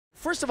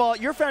first of all,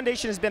 your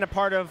foundation has been a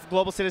part of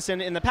Global Citizen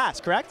in the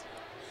past, correct?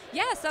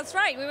 Yes, that's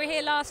right. We were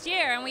here last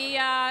year and we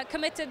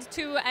committed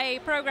to a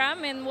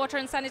program in water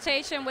and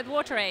sanitation with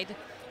WaterAid,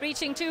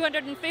 reaching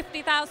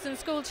 250,000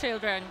 school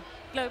children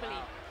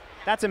globally.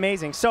 That's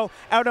amazing. So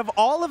out of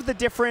all of the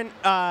different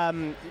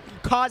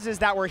causes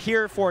that we're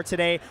here for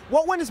today,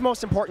 what one is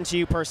most important to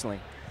you personally?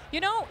 You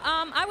know,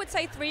 I would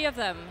say 3 of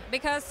them,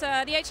 because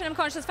the H&M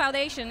Conscious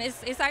Foundation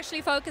is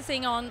actually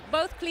focusing on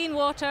both clean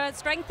water,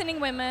 strengthening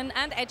women,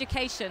 and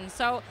education.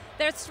 So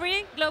there's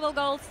 3 global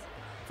goals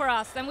for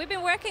us, and we've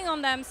been working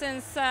on them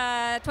since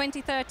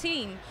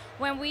 2013,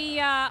 when we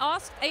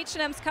asked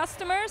H&M's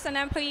customers and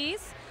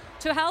employees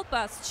to help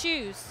us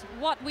choose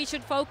what we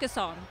should focus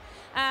on.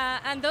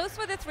 And those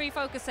were the 3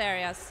 focus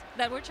areas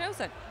that were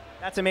chosen.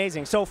 That's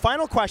amazing. So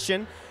final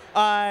question,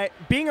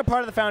 being a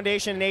part of the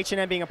foundation and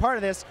H&M being a part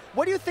of this,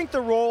 what do you think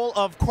the role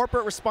of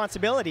corporate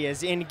responsibility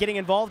is in getting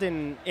involved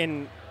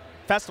in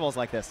festivals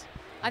like this?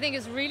 I think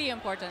it's really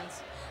important.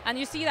 And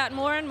you see that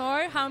more and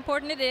more, how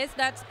important it is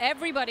that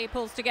everybody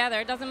pulls together.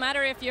 It doesn't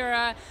matter if you're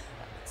a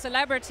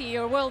celebrity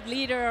or world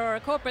leader or a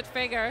corporate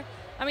figure.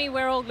 I mean,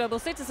 we're all global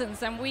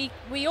citizens, and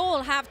we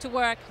all have to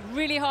work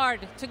really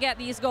hard to get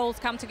these goals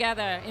come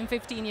together in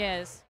 15 years.